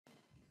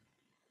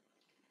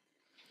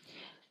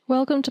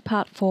Welcome to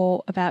part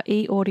 4 of our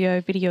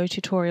eAudio video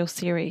tutorial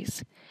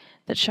series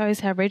that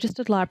shows how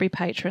registered library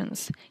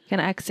patrons can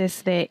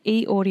access their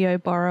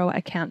eAudio borrower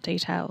account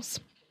details.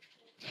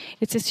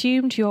 It's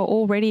assumed you're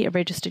already a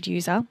registered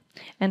user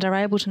and are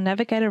able to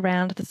navigate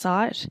around the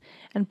site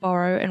and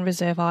borrow and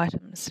reserve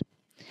items.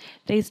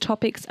 These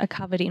topics are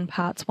covered in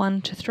parts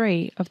 1 to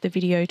 3 of the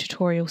video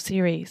tutorial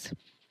series.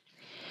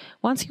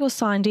 Once you're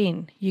signed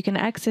in, you can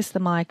access the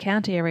My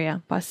Account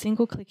area by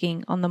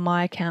single-clicking on the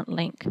My Account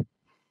link.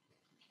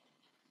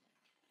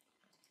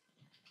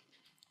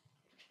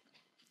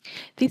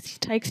 This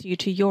takes you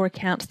to your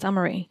account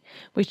summary,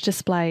 which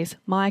displays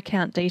My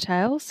Account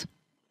details,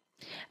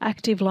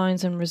 active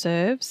loans and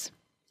reserves,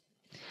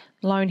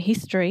 loan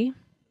history,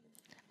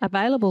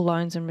 available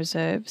loans and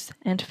reserves,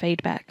 and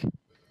feedback.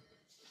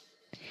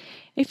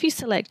 If you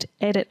select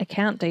Edit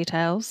Account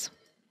Details,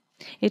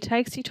 it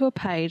takes you to a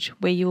page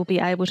where you will be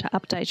able to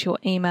update your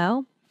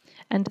email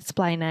and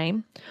display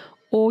name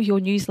or your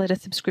newsletter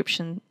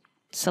subscription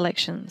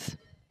selections.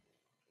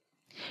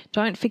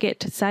 Don't forget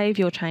to save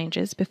your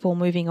changes before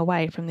moving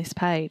away from this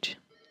page.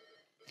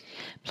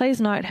 Please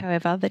note,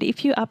 however, that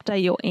if you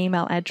update your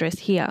email address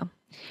here,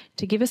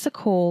 to give us a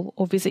call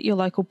or visit your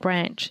local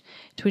branch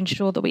to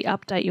ensure that we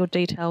update your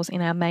details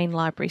in our main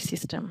library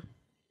system.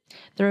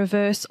 The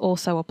reverse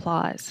also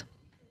applies.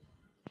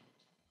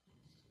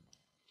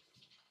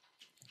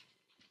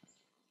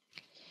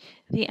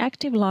 The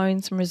Active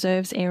Loans and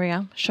Reserves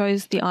area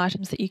shows the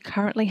items that you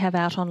currently have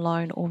out on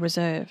loan or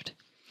reserved.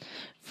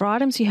 For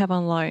items you have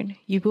on loan,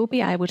 you will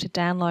be able to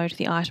download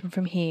the item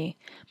from here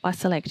by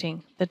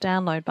selecting the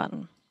Download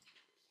button.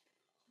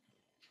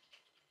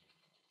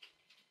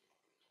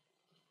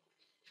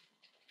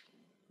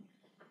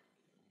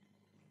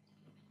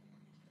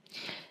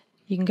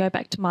 You can go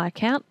back to My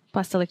Account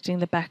by selecting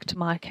the Back to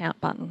My Account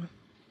button.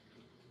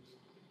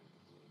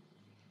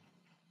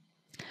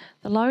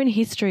 The loan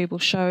history will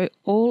show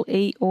all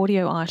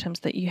eAudio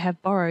items that you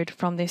have borrowed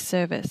from this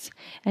service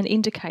and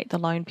indicate the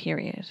loan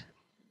period.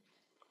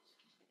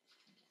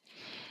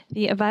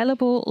 The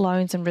Available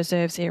Loans and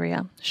Reserves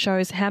area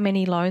shows how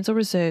many loans or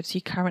reserves you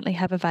currently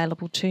have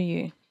available to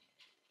you.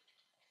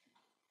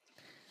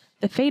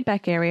 The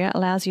Feedback area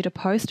allows you to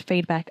post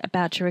feedback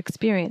about your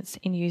experience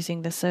in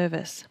using the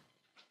service.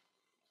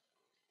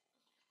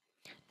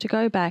 To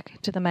go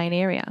back to the main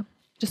area,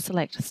 just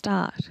select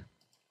Start.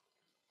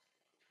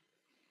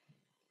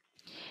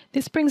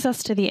 This brings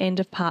us to the end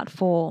of Part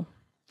 4.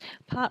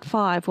 Part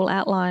 5 will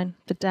outline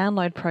the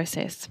download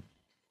process.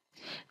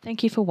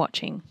 Thank you for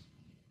watching.